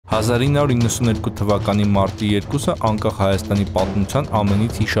1992 թվականի մարտի 2-ը անկախ Հայաստանի պատմության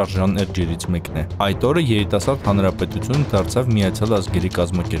ամենից հիշարժան էջերից մեկն է։ Այդ օրը երիտասարդ հանրապետությունը դարձավ Միացյալ ազգերի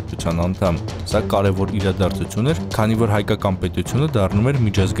կազմակերպության անդամ։ Սա կարևոր իրադարձություն էր, քանի որ հայկական պետությունը դառնում էր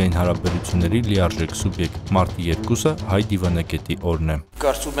միջազգային հարաբերությունների լիարժեք սուբյեկտ։ Մարտի 2-ը հայ դիվանագետի օրն է։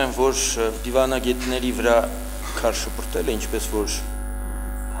 Կարծում եմ, որ դիվանագետների վրա քար շպրտելը, ինչպես որ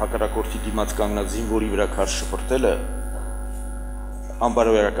հակառակորդի դիմաց կանգնած զինվորի վրա քար շպրտելը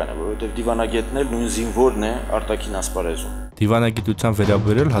անբարոյական է, որովհետև դիվանագետն էլ նույն զինվորն է արտաքին ասպարեզում։ Դիվանագիտության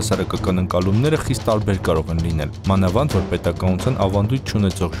վերաբերյալ հասարակական ընկալումները խիստ տարբեր կարող են լինել։ Մանավանդ, որ պետականության ավանդույթ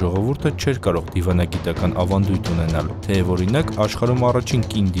չունեցող ժողովուրդը չէր կարող դիվանագիտական ավանդույթ ունենալ։ Թեև օրինակ աշխարհում առաջին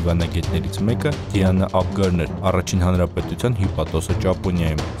կին դիվանագետներից մեկը Դիանա Աբգարն էր, առաջին հանրապետության հիպատոսը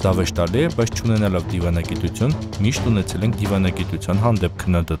Ճապոնիայում։ Զավեշտալի է, բայց չունենալով դիվանագիտություն, միշտ ունեցել ենք դիվանագիտության հանդեպ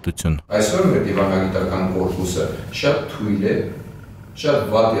քննադատություն։ Այսօր մեր դիվանագիտական կորպուսը շատ թույլ է, շատ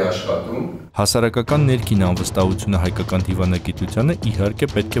վատ է աշխատում։ Հասարակական ներքին անվստահությունը հայկական դիվանագիտությանը իհարկե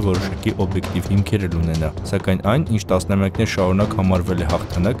պետք է որոշակի օբյեկտիվ հիմքեր ունենա, սակայն այն, ինչ տասնամյակներ շարունակ համարվել է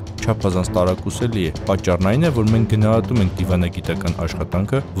հաղթանակ, չափազանց տարակուսելի է։ Պատճառն այն է, որ մենք գնահատում ենք դիվանագիտական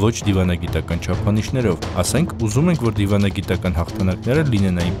աշխատանքը ոչ դիվանագիտական չափանիշներով, ասենք ուզում ենք, որ դիվանագիտական հաղթանակները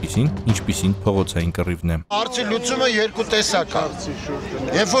լինեն այնպիսին, ինչպիսին փողոցային կռիվն է։ Հարցի լուծումը երկու տեսակ է։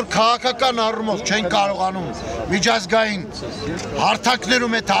 Երբ որ քաղաքական առումով չեն կարողանում միջազգային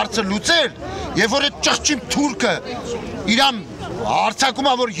հարթակներում այդ հարցը լուծել, Եվ որ այդ ճղճիմ թուրքը իրան հարցակում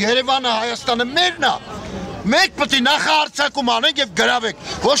է, որ Երևանը Հայաստանը մերն է, մենք պետք է նախահարցակում անենք և գրավենք,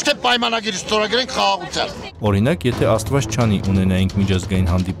 ոչ թե պայմանագիր ստորագրենք խաղաղության։ Օրինակ, եթե Աստված չանի ունենայինք միջազգային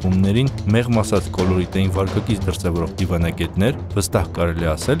հանդիպումներին մեղմ ասած կոլորիտային վարկակից դրսևորող դիվանագետներ, վստահ կարելի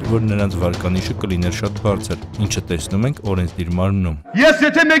ասել, որ նրանց վարկանիշը կլիներ շատ բարձր, ինչը տեսնում ենք օրենսդիր մարմնում։ Ես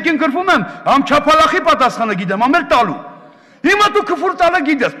եթե մեկին գրվում եմ, համ չափալախի պատասխանը գիտեմ, համ էլ տալու։ Հիմա դու քֆուր տալը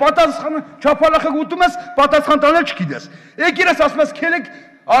գիտես, պատասխանը չափալախը ուտում ես, պատասխան տանել չգիտես։ Եկիր ես ասում ես քելեք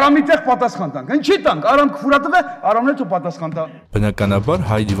Արամի տեղ պատասխան տանք։ Ինչի տանք, Արամ քֆուրատը Արամն է դու պատասխան տա։ Բնականաբար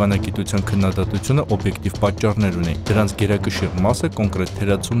հայ դիվանագիտության քննադատությունը օբյեկտիվ պատճառներ ունի։ Դրանց գերակշիռ մասը կոնկրետ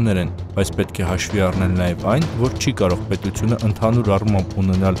թերացումներ են, բայց պետք է հաշվի առնել նաև այն, որ չի կարող պետությունը ընդհանուր առմամբ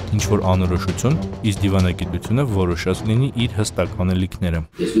ունենալ ինչ-որ անորոշություն, իսկ դիվանագիտությունը որոշած լինի իր հստակ անելիքները։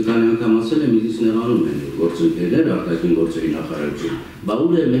 Ես մի քանի անգամ ասել եմ, իդից նեղանում են գործընկերներ արտաքին գործերի նախարարություն։ Բա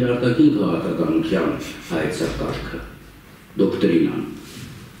ուր է մեր արտաքին քաղաքականության հայեցակարգը, դոկտրինան։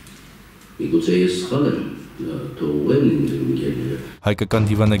 Միգուցե ես սխալ եմ, թողուեն ինձ ընկերները։ Հայկական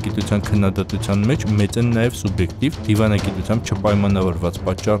դիվանագիտության քննադատության մեջ մեծ են նաև սուբյեկտիվ դիվանագիտությամբ չպայմանավորված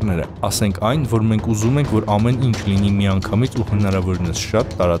պատճառները։ Ասենք այն, որ մենք ուզում ենք, որ ամեն ինչ լինի միանգամից ու հնարավորինս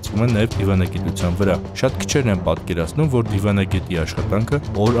շատ տարածվում է նաև դիվանագիտության վրա։ Շատ քչերն են պատկերացնում, որ դիվանագետի աշխատանքը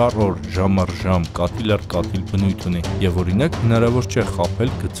օր առ օր, ժամ առ ժամ, կաթիլ առ կաթիլ բնույթ ունի, եւ օրինակ հնարավոր չէ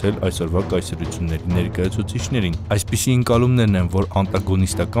խաբել, գցել այսօրվա կայսրությունների ներկայացուցիչներին։ Այսպիսի ընկալումներն են, որ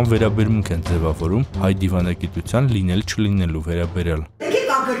անտագոնիստական վերաբերմունք են ձևավորում հայ դիվանագիտության լինել-չլինելու վերաբերյալ։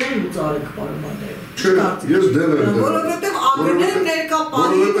 Եկեք ակրներն լուծարեք պարոմատները։ Չէ, ես դեմ եմ։ Որովհետև ակրները ներկա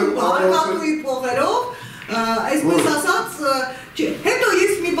պարի հարկատուի փողերով, այսպես ասած, հետո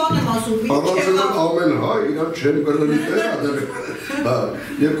ես մի բան եմ ասում, Առանցել ամեն հայ իրան չեն կրնի տեղ,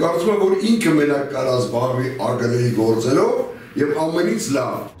 և կարծում եմ, որ ինքը մենակ կար զբաղվի ակրների գործերով, Եվ ամենից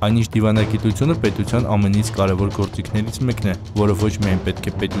լավ։ Այնինչ դիվանագիտությունը պետության ամենից կարևոր գործիքներից մեկն է, որը ոչ միայն պետք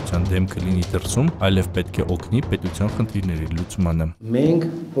է պետության դեմքը լինի դրսում, այլև պետք է օգնի պետության խնդիրների լուծմանը։ Մենք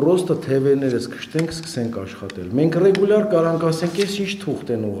պրոստը թևերներս կշտենք, սկսենք աշխատել։ Մենք ռեգուլար կարանք ասենք, ես ինչ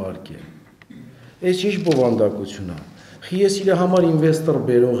թուղթ են ուղարկել, ես ինչ բովանդակություն է, ես իր համար ինվեստոր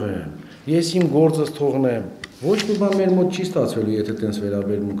բերող եմ, ես իմ գործս թողնեմ, ոչ մի բան մեր մոտ չի ստացվելու, եթե տենց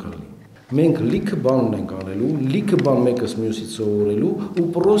վերաբերմունք լինի։ Մենք լիքը բան ունենք անելու, լիքը բան մեկս մյուսից սովորելու ու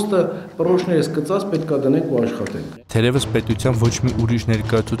պրոստը պրոշներս կծած պետքա դնենք ու աշխատենք։ Թերևս պետության ոչ մի ուրիշ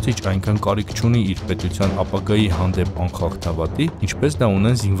ներկայացուցիչ այնքան կարիք չունի իր պետության ապագայի հանդեպ անխախտ հավատի, ինչպես դա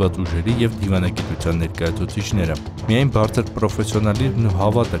ունեն զինված ուժերի եւ դիվանագիտության ներկայացուցիչները։ Միայն բարձր պրոֆեսիոնալիզմն ու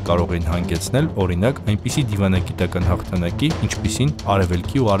հավատը կարող են հանգեցնել, օրինակ, այնպիսի դիվանագիտական հաղթանակի, ինչպիսին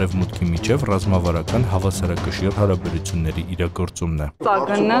Արևելքի ու Արևմուտքի միջև ռազմավարական հավասարակշիռ հարաբերությունների իրագործումն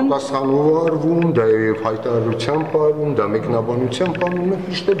է։ Արվում, դա եւ հայտարարության պարում, դա մեկնաբանության պարում է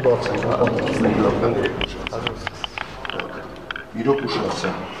միշտ է բաց է։ Իրոք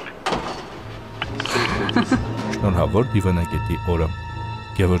ուշացա։ Շնորհավոր դիվանագետի օրը։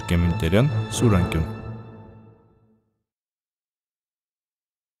 Գևորգ Emin-Teryan, Սուրանկյուն։